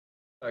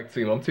Tag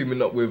team. I'm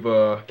teaming up with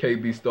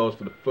KB Stars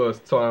for the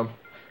first time.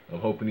 I'm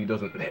hoping he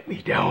doesn't let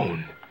me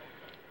down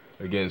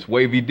against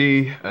Wavey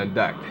Dee and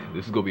Dak.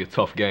 This is gonna be a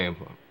tough game.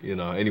 You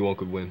know, anyone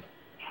could win.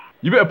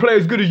 You better play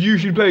as good as you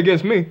usually play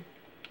against me.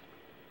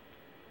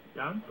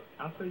 Yeah,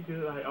 I play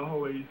good like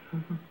always.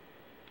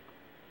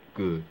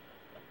 Good.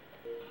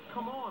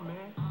 Come on,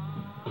 man.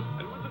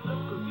 And with the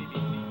local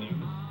BBC News,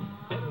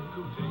 Evan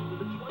Couté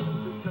with a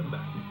triumphant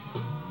comeback.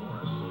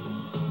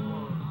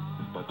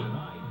 But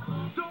tonight,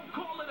 don't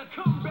call it a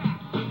comeback.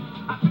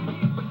 I've been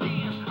here for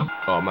years.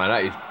 Oh man,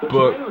 that is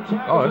but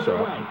oh, that's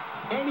alright.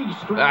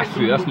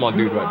 That's my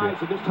dude right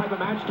there. This type of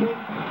match, King?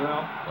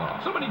 Well,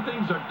 so many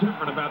things are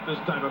different about this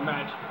type of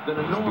match than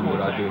a normal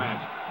tag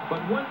match.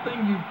 But one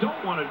thing you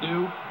don't want to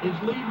do is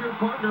leave your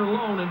partner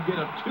alone and get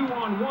a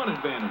 2-on-1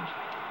 advantage.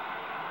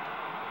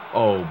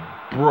 Oh,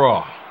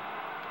 bruh.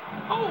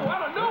 Oh,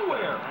 out of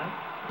nowhere.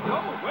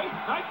 Oh, wait,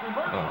 nice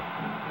reversal. Oh.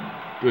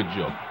 Good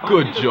job.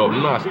 Good job.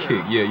 Nice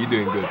kick. Yeah, you're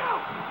doing good.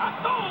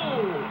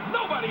 Oh,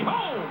 nobody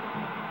home.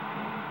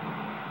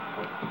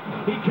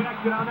 He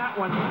connected on that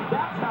one.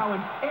 That's how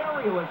an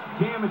aerialist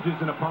damages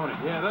an opponent.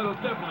 Yeah, that'll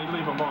definitely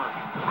leave a mark.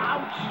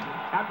 Ouch!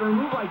 After a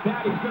move like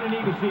that, he's going to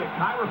need to see a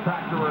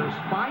chiropractor or a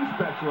spine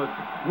specialist,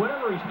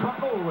 whatever he's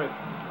comfortable with.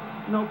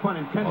 No pun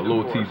intended. Our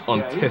loyalty's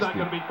untested. He's not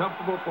going to be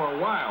comfortable for a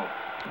while.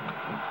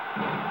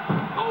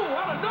 Oh,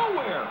 out of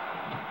nowhere!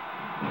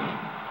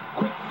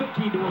 Quick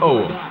thinking to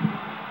avoid that.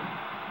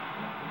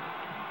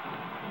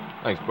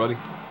 Thanks, buddy.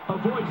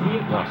 Avoids the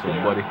impact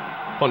there. Buddy.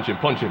 Punch him,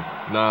 punch him.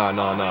 Nah.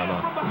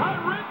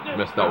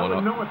 Messed that one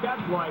up. Know what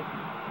that's like.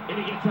 And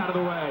he gets out of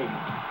the way.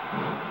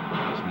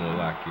 That's more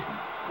like it.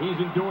 He's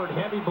endured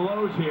heavy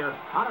blows here.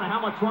 I don't know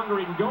how much longer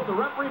he can go. The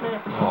referee may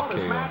have to call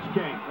this match,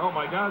 King. Oh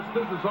my gosh,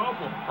 this is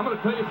awful. I'm going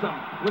to tell you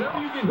something. Whenever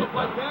you get hit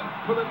like that,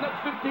 for the next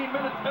 15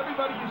 minutes,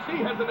 everybody you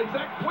see has an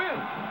exact win.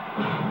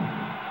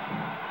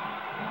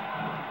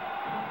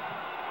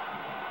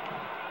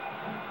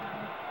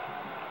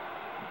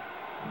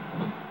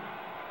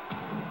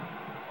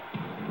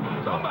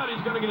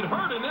 Somebody's going to get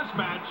hurt in this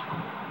match.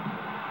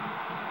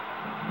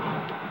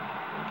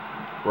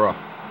 Bruh.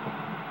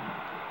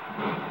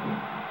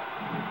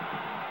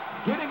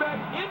 Getting back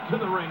into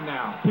the ring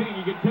now. King,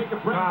 you can take a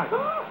break.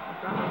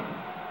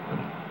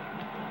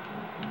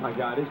 My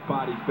God, his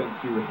body's been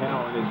through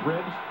hell, and his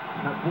ribs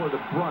have bore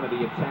the brunt of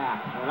the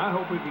attack. And I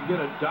hope we can get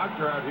a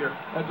doctor out here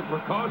as a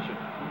precaution.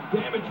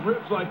 Damaged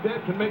ribs like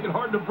that can make it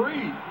hard to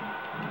breathe.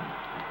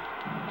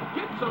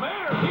 Get some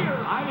air here.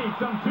 I need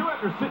some too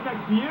after sitting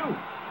next to you.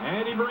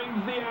 And he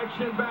brings the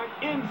action back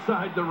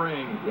inside the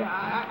ring. Yeah,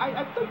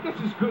 I think this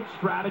is good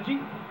strategy.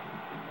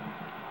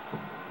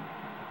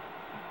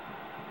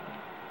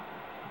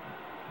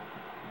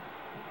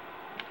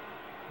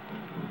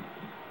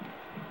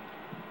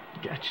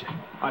 Gotcha.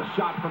 A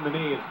shot from the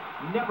knee is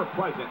never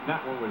pleasant, and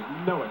that one was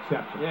no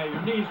exception. Yeah,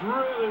 your knee's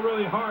really,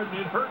 really hard, and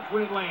it hurts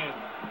when it lands.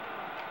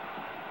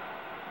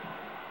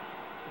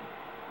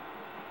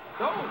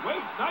 Oh,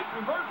 wait, nice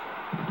reversal.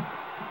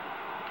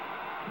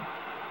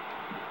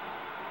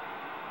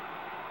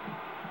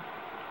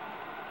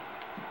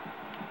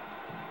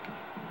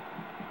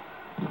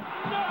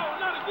 No,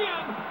 not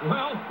again.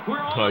 Well, we're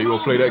all you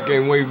gonna play that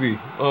game, Wavey?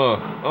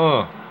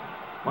 Wow,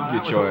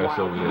 Get your ass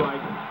over there.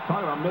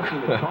 Talk about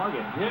missing the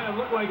target. Yeah, it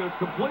looked like it was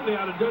completely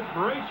out of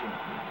desperation.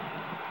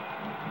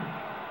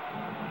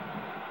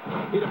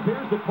 It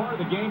appears that part of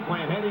the game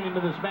plan heading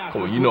into this match.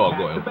 Come on, you know I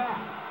got him.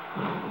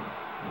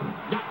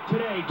 Not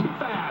today, too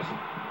fast.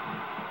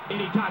 And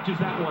he dodges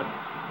that one.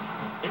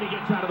 And he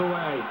gets out of the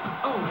way.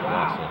 Oh,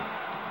 wow. Awesome.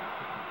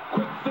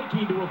 Quick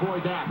thinking to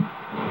avoid that.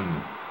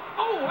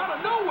 Oh, out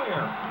of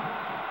nowhere.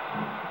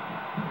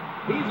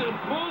 He's in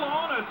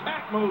full-on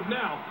attack mode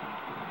now.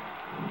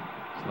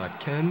 It's like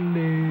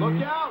candy.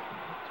 Look out.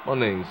 It's my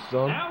name,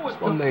 son. Now it's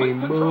my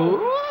name,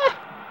 boo.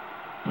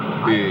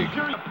 Big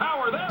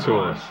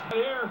Taurus.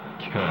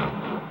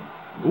 Cam.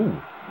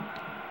 Ooh.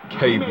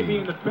 He may be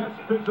in KB. the best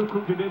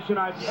physical condition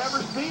I've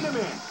ever seen him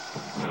in.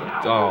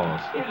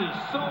 Stars. It is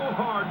so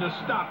hard to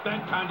stop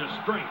that kind of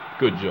strength.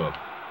 Good job.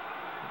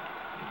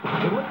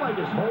 It looked like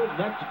his whole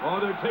neck. Oh,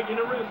 they're taking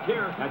a risk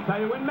here. That's how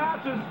you win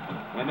matches.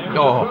 And there's the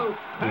boot.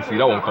 Didn't see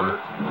that one coming.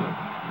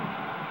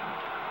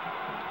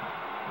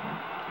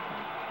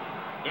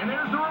 And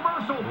there's the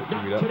reversal.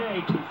 Not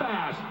today, too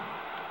fast.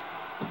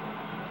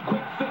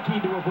 Quick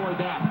thinking to avoid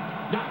that.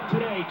 Not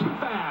today, too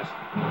fast.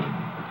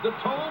 The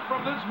toll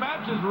from this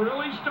match is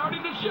really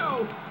starting to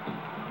show.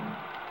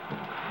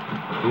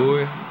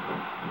 Boy.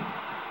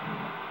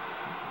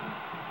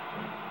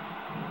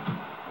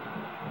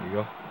 There you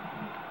go.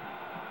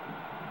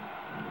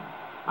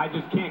 I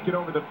just can't get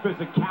over the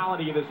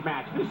physicality of this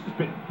match. This has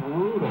been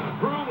brutal.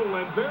 Brutal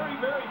and very,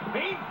 very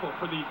painful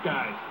for these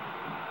guys.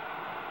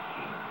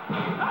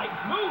 Nice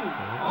move.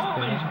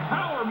 All these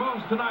power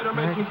moves tonight are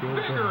making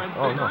bigger and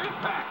bigger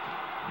impacts.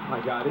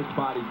 My God, his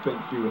body's been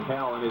through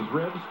hell, and his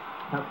ribs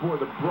have bore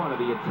the brunt of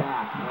the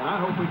attack. And I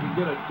hope we can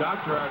get a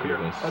doctor out here.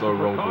 So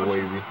wrong for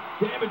Wavey.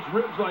 Damaged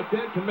ribs like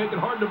that can make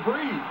it hard to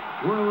breathe.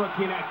 We're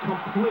looking at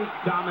complete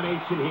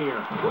domination here.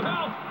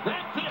 Well,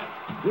 that's it.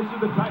 This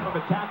is the type of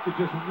attack that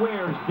just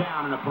wears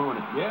down an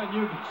opponent. Yeah, and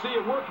you can see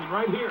it working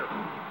right here.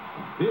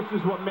 This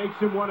is what makes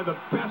him one of the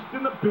best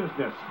in the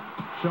business.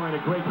 Showing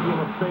a great deal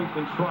of faith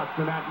and trust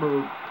in that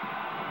move.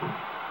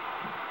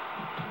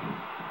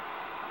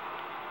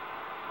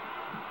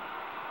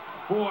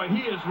 Boy,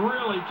 he is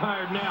really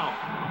tired now.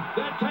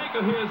 That tank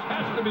of his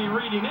has to be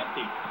reading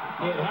empty.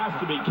 It has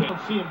to be. Can't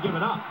see him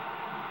giving up.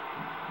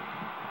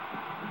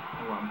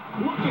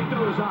 Look at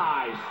those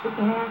eyes.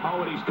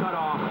 Oh, and he's cut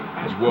off.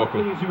 As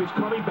quickly as he was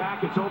coming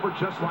back, it's over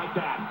just like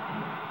that.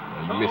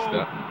 You missed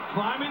that.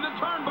 Climbing the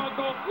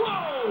turnbuckle.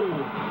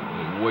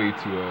 Whoa! Way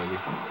too early.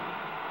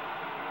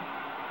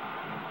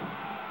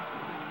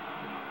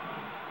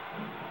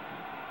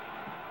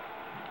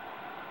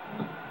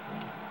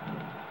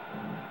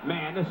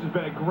 Man, this has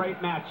been a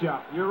great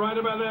matchup. You're right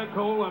about that,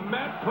 Cole. A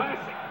Matt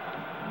classic.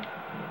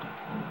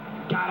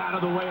 Got out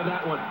of the way of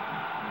that one.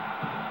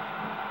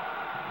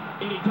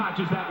 And he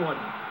dodges that one.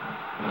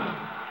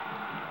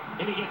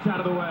 And he gets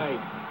out of the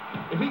way.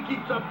 If he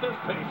keeps up this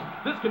pace,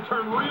 this could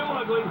turn real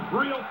ugly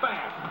real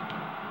fast.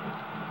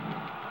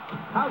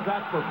 How's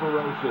that for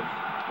ferocious?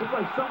 Looks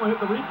like someone hit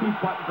the repeat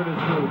button for this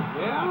move.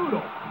 Yeah.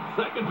 Brutal.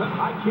 Second time.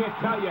 I can't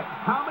tell you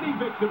how many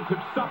victims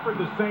have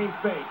suffered the same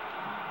fate.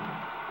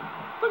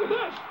 Look at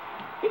this.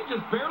 He's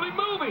just barely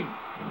moving.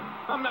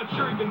 I'm not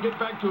sure he can get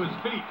back to his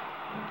feet.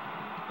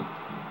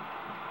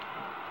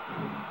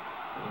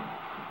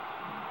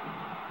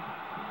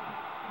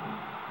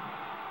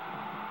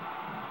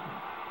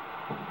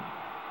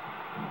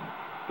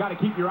 Got to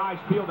keep your eyes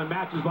peeled in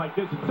matches like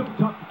this. It's so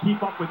tough to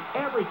keep up with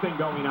everything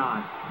going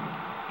on.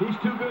 He's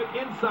too good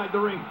inside the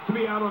ring to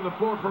be out on the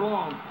floor for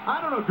long. I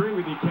don't agree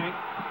with you, King.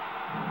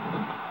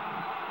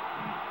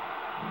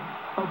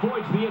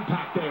 Avoids the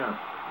impact there.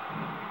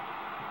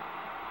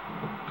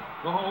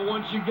 Oh,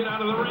 once you get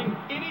out of the ring,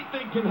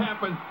 anything can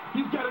happen.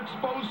 You've got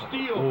exposed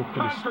steel,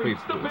 concrete,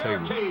 the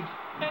barricades,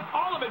 and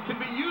all of it can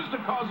be used to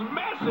cause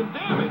massive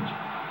damage.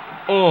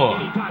 Oh.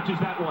 And he dodges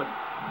that one.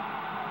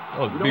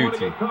 Oh, you don't want to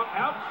get caught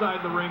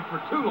outside the ring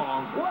for too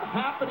long. What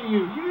happened to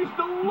you? You used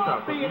to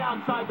love being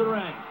outside the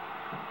ring.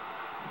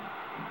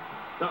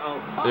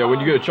 Uh-oh. Yeah, when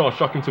you get a chance,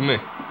 shock him to me.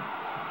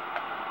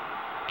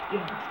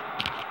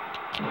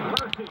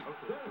 Mercy.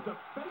 There's a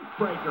face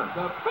breaker.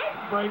 The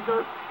face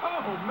breaker?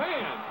 Oh,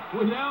 man.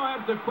 We now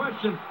have to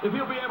question if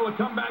he'll be able to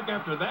come back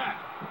after that.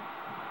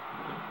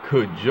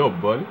 Good job,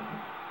 buddy.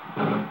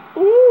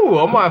 Ooh,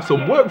 I might have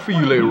some work for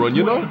you later on,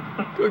 you know?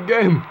 Good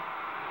game.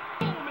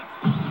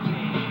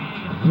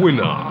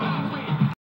 Winner.